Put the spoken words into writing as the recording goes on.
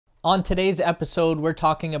On today's episode, we're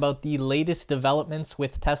talking about the latest developments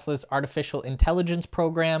with Tesla's artificial intelligence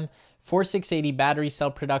program, 4680 battery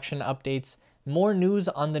cell production updates, more news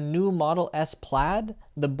on the new Model S Plaid,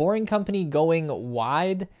 the Boring Company going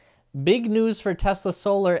wide, big news for Tesla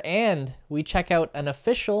Solar, and we check out an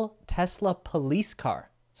official Tesla police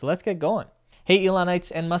car. So let's get going. Hey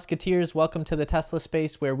Elonites and Musketeers, welcome to the Tesla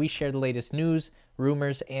Space, where we share the latest news,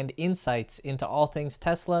 rumors, and insights into all things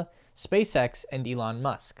Tesla, SpaceX, and Elon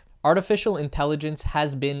Musk. Artificial intelligence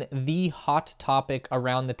has been the hot topic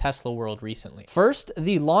around the Tesla world recently. First,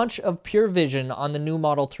 the launch of Pure Vision on the new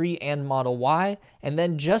Model 3 and Model Y, and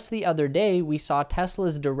then just the other day, we saw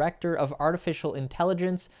Tesla's Director of Artificial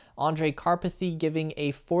Intelligence, Andrej Karpathy, giving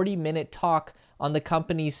a 40-minute talk on the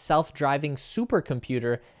company's self-driving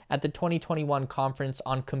supercomputer at the 2021 conference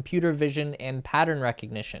on computer vision and pattern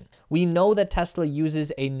recognition. We know that Tesla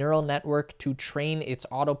uses a neural network to train its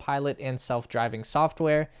autopilot and self-driving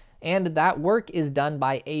software, and that work is done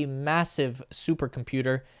by a massive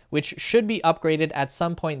supercomputer, which should be upgraded at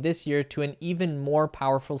some point this year to an even more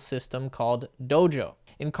powerful system called Dojo.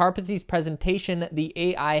 In Karpathy's presentation, the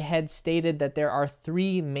AI head stated that there are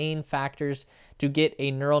three main factors to get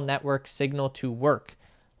a neural network signal to work: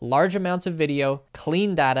 large amounts of video,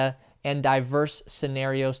 clean data, and diverse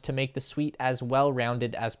scenarios to make the suite as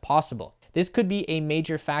well-rounded as possible. This could be a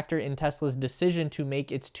major factor in Tesla's decision to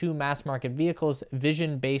make its two mass-market vehicles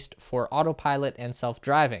vision-based for autopilot and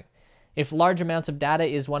self-driving. If large amounts of data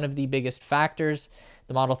is one of the biggest factors,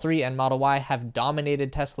 the Model 3 and Model Y have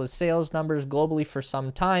dominated Tesla's sales numbers globally for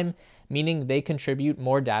some time, meaning they contribute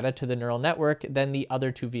more data to the neural network than the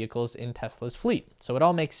other two vehicles in Tesla's fleet. So it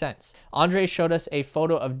all makes sense. Andrej showed us a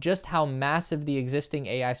photo of just how massive the existing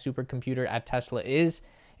AI supercomputer at Tesla is,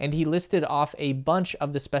 and he listed off a bunch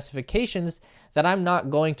of the specifications that I'm not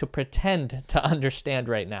going to pretend to understand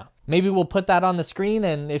right now. Maybe we'll put that on the screen,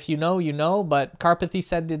 and if you know, you know, but Karpathy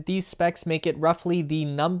said that these specs make it roughly the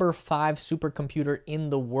number 5 supercomputer in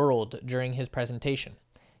the world during his presentation.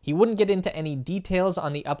 He wouldn't get into any details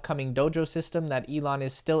on the upcoming Dojo system that Elon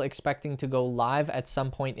is still expecting to go live at some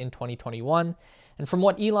point in 2021. And from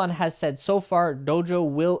what Elon has said so far, Dojo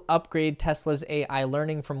will upgrade Tesla's AI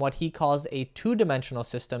learning from what he calls a 2-dimensional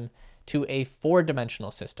system to a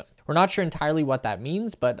 4-dimensional system. We're not sure entirely what that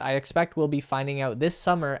means, but I expect we'll be finding out this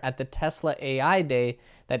summer at the Tesla AI Day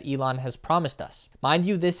that Elon has promised us. Mind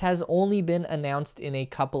you, this has only been announced in a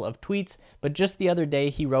couple of tweets, but just the other day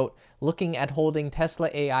he wrote, looking at holding Tesla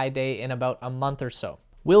AI Day in about a month or so.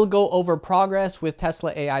 We'll go over progress with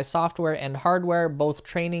Tesla AI software and hardware, both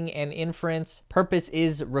training and inference. Purpose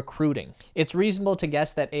is recruiting. It's reasonable to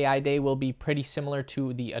guess that AI Day will be pretty similar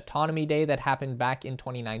to the Autonomy Day that happened back in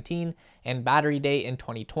 2019 and Battery Day in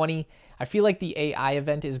 2020. I feel like the AI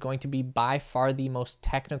event is going to be by far the most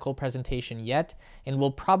technical presentation yet, and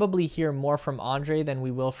we'll probably hear more from Andrej than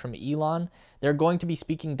we will from Elon. They're going to be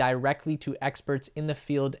speaking directly to experts in the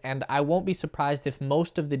field, and I won't be surprised if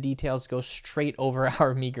most of the details go straight over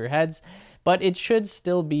our meager heads, but it should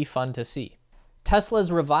still be fun to see.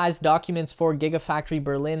 Tesla's revised documents for Gigafactory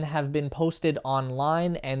Berlin have been posted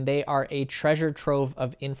online, and they are a treasure trove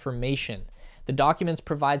of information. The documents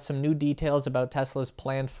provide some new details about Tesla's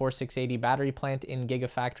planned 4680 battery plant in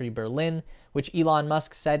Gigafactory Berlin, which Elon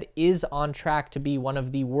Musk said is on track to be one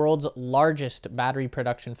of the world's largest battery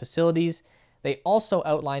production facilities. They also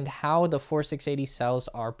outlined how the 4680 cells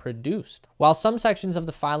are produced. While some sections of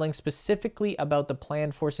the filing specifically about the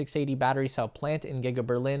planned 4680 battery cell plant in Giga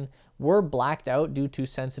Berlin were blacked out due to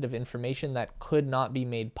sensitive information that could not be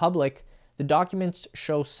made public, the documents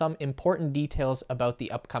show some important details about the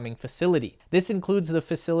upcoming facility. This includes the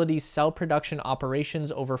facility's cell production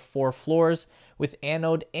operations over 4 floors, with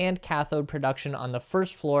anode and cathode production on the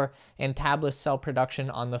first floor and tabless cell production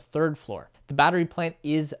on the 3rd floor. The battery plant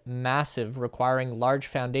is massive, requiring large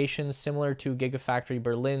foundations similar to Gigafactory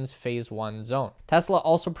Berlin's Phase 1 zone. Tesla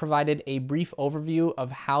also provided a brief overview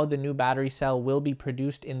of how the new battery cell will be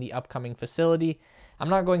produced in the upcoming facility. I'm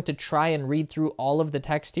not going to try and read through all of the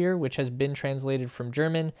text here, which has been translated from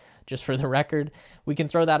German, just for the record. We can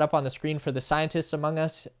throw that up on the screen for the scientists among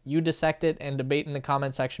us. You dissect it and debate in the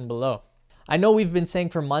comment section below. I know we've been saying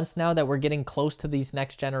for months now that we're getting close to these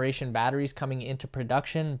next generation batteries coming into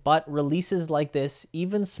production, but releases like this,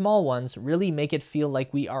 even small ones, really make it feel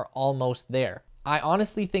like we are almost there. I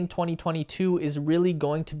honestly think 2022 is really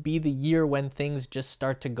going to be the year when things just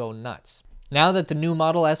start to go nuts. Now that the new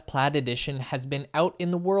Model S Plaid edition has been out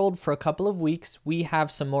in the world for a couple of weeks, we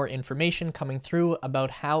have some more information coming through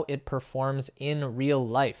about how it performs in real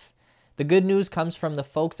life. The good news comes from the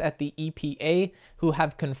folks at the EPA, who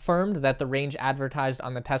have confirmed that the range advertised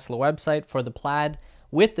on the Tesla website for the Plaid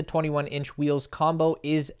with the 21-inch wheels combo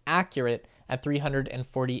is accurate at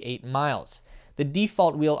 348 miles. The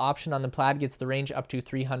default wheel option on the Plaid gets the range up to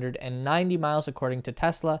 390 miles according to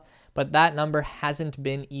Tesla, but that number hasn't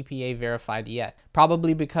been EPA verified yet.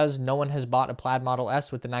 Probably because no one has bought a Plaid Model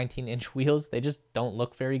S with the 19-inch wheels. They just don't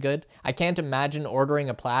look very good. I can't imagine ordering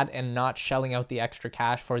a Plaid and not shelling out the extra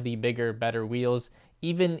cash for the bigger, better wheels.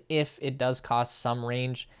 Even if it does cost some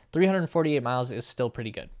range, 348 miles is still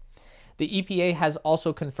pretty good. The EPA has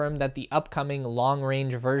also confirmed that the upcoming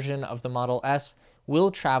long-range version of the Model S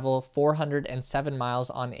will travel 407 miles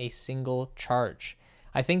on a single charge.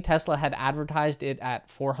 I think Tesla had advertised it at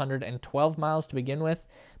 412 miles to begin with,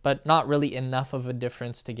 but not really enough of a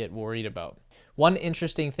difference to get worried about. One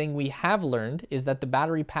interesting thing we have learned is that the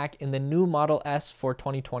battery pack in the new Model S for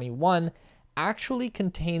 2021 actually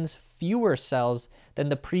contains fewer cells than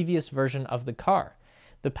the previous version of the car.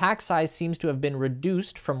 The pack size seems to have been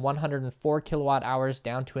reduced from 104 kilowatt hours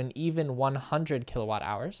down to an even 100 kilowatt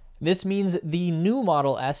hours. This means the new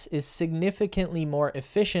Model S is significantly more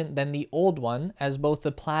efficient than the old one, as both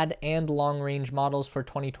the Plaid and long-range models for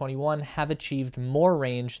 2021 have achieved more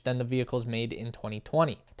range than the vehicles made in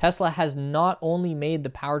 2020. Tesla has not only made the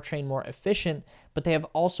powertrain more efficient, but they have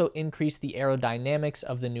also increased the aerodynamics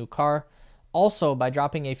of the new car. Also, by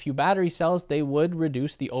dropping a few battery cells, they would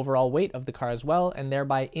reduce the overall weight of the car as well and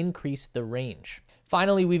thereby increase the range.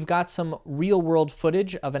 Finally, we've got some real-world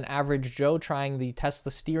footage of an average Joe trying the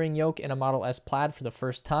Tesla steering yoke in a Model S Plaid for the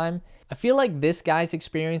first time. I feel like this guy's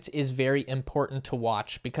experience is very important to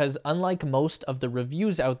watch because unlike most of the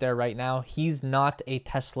reviews out there right now, he's not a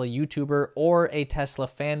Tesla YouTuber or a Tesla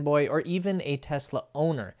fanboy or even a Tesla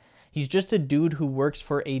owner. He's just a dude who works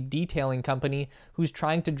for a detailing company who's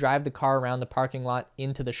trying to drive the car around the parking lot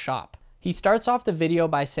into the shop. He starts off the video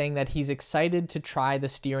by saying that he's excited to try the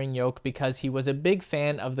steering yoke because he was a big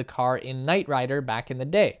fan of the car in Knight Rider back in the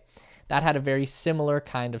day. That had a very similar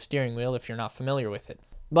kind of steering wheel if you're not familiar with it.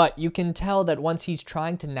 But you can tell that once he's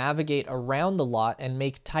trying to navigate around the lot and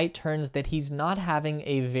make tight turns that he's not having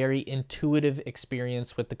a very intuitive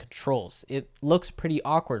experience with the controls. It looks pretty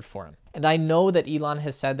awkward for him. And I know that Elon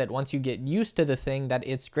has said that once you get used to the thing that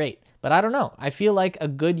it's great. But I don't know. I feel like a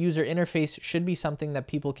good user interface should be something that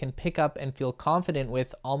people can pick up and feel confident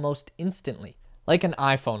with almost instantly. Like an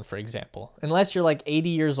iPhone, for example. Unless you're like 80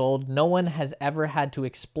 years old, no one has ever had to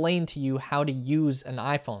explain to you how to use an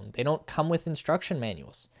iPhone. They don't come with instruction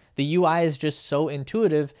manuals. The UI is just so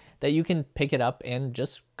intuitive that you can pick it up and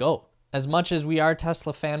just go. As much as we are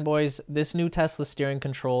Tesla fanboys, this new Tesla steering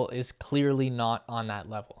control is clearly not on that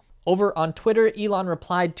level. Over on Twitter, Elon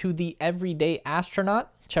replied to the Everyday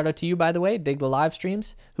Astronaut, shout out to you by the way, dig the live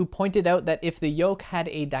streams, who pointed out that if the yoke had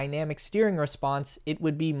a dynamic steering response, it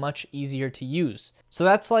would be much easier to use. So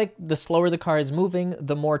that's like the slower the car is moving,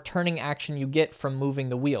 the more turning action you get from moving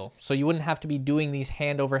the wheel. So you wouldn't have to be doing these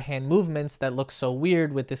hand-over-hand movements that look so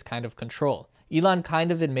weird with this kind of control. Elon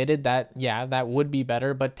kind of admitted that, yeah, that would be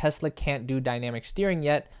better, but Tesla can't do dynamic steering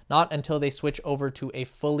yet, not until they switch over to a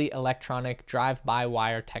fully electronic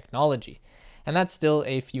drive-by-wire technology. And that's still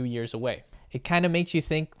a few years away. It kind of makes you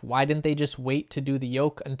think, why didn't they just wait to do the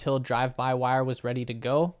yoke until drive-by-wire was ready to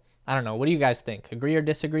go? I don't know. What do you guys think? Agree or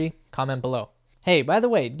disagree? Comment below. Hey, by the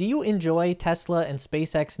way, do you enjoy Tesla and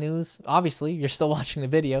SpaceX news? Obviously, you're still watching the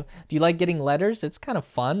video. Do you like getting letters? It's kind of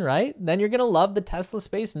fun, right? Then you're going to love the Tesla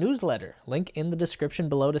Space newsletter. Link in the description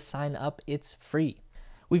below to sign up. It's free.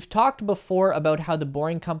 We've talked before about how the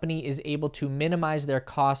Boring Company is able to minimize their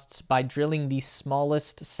costs by drilling the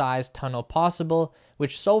smallest size tunnel possible,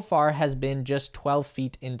 which so far has been just 12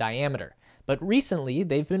 feet in diameter. But recently,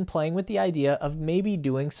 they've been playing with the idea of maybe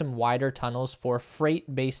doing some wider tunnels for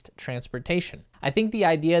freight-based transportation. I think the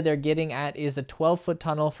idea they're getting at is a 12-foot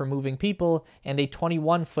tunnel for moving people and a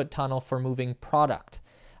 21-foot tunnel for moving product.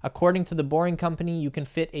 According to the Boring Company, you can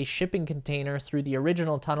fit a shipping container through the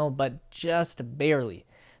original tunnel, but just barely.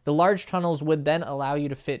 The large tunnels would then allow you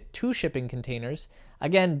to fit 2 shipping containers,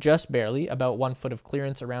 again just barely, about 1 foot of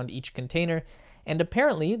clearance around each container, and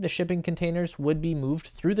apparently the shipping containers would be moved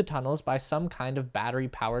through the tunnels by some kind of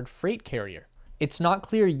battery-powered freight carrier. It's not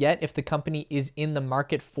clear yet if the company is in the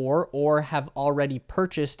market for or have already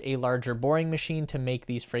purchased a larger boring machine to make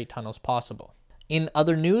these freight tunnels possible. In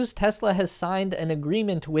other news, Tesla has signed an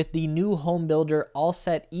agreement with the new home builder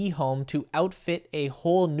Allset eHome to outfit a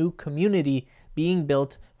whole new community being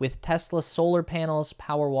built with Tesla solar panels,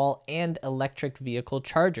 Powerwall, and electric vehicle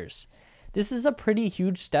chargers. This is a pretty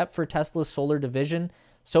huge step for Tesla's solar division.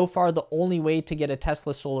 So far, the only way to get a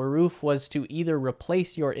Tesla solar roof was to either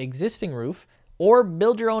replace your existing roof or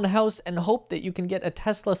build your own house and hope that you can get a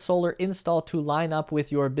Tesla solar install to line up with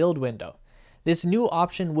your build window. This new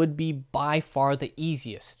option would be by far the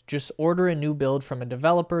easiest. Just order a new build from a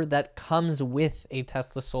developer that comes with a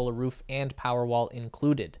Tesla solar roof and Powerwall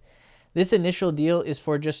included. This initial deal is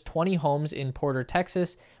for just 20 homes in Porter,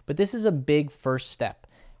 Texas, but this is a big first step.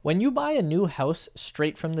 When you buy a new house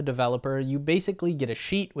straight from the developer, you basically get a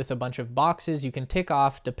sheet with a bunch of boxes you can tick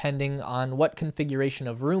off depending on what configuration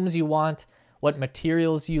of rooms you want, what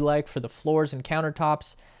materials you like for the floors and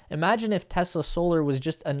countertops. Imagine if Tesla Solar was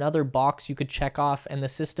just another box you could check off and the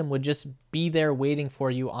system would just be there waiting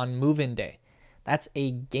for you on move-in day. That's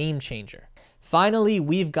a game changer. Finally,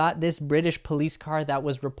 we've got this British police car that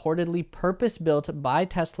was reportedly purpose-built by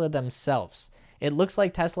Tesla themselves. It looks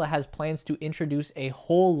like Tesla has plans to introduce a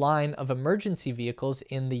whole line of emergency vehicles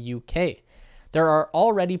in the UK. There are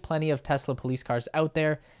already plenty of Tesla police cars out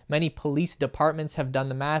there. Many police departments have done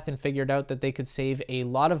the math and figured out that they could save a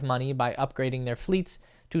lot of money by upgrading their fleets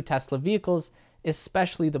to Tesla vehicles,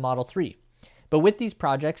 especially the Model 3. But with these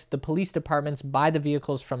projects, the police departments buy the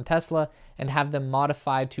vehicles from Tesla and have them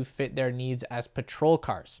modified to fit their needs as patrol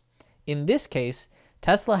cars. In this case,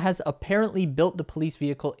 Tesla has apparently built the police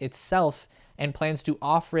vehicle itself and plans to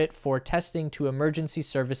offer it for testing to emergency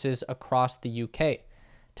services across the UK.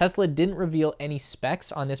 Tesla didn't reveal any specs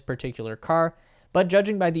on this particular car, but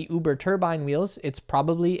judging by the Uber turbine wheels, it's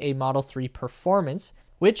probably a Model 3 Performance,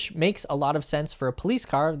 which makes a lot of sense for a police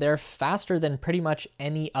car. They're faster than pretty much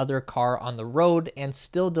any other car on the road and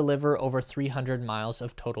still deliver over 300 miles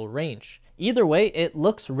of total range. Either way, it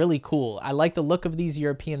looks really cool. I like the look of these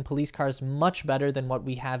European police cars much better than what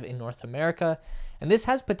we have in North America, and this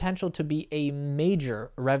has potential to be a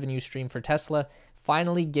major revenue stream for Tesla,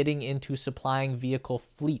 finally getting into supplying vehicle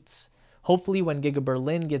fleets. Hopefully when Giga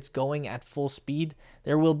Berlin gets going at full speed,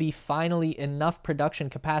 there will be finally enough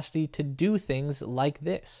production capacity to do things like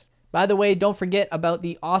this. By the way, don't forget about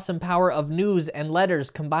the awesome power of news and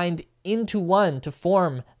letters combined into one to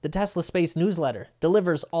form the Tesla Space newsletter.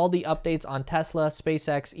 Delivers all the updates on Tesla,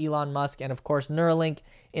 SpaceX, Elon Musk, and of course Neuralink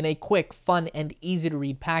in a quick, fun, and easy to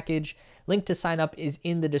read package. Link to sign up is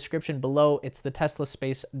in the description below. It's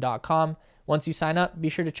theteslaspace.com. Once you sign up, be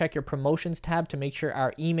sure to check your promotions tab to make sure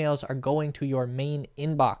our emails are going to your main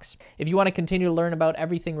inbox. If you want to continue to learn about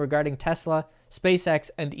everything regarding Tesla, SpaceX,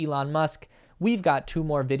 and Elon Musk, we've got 2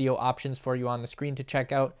 more video options for you on the screen to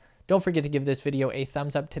check out. Don't forget to give this video a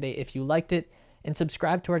thumbs up today if you liked it, and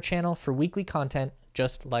subscribe to our channel for weekly content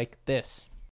just like this.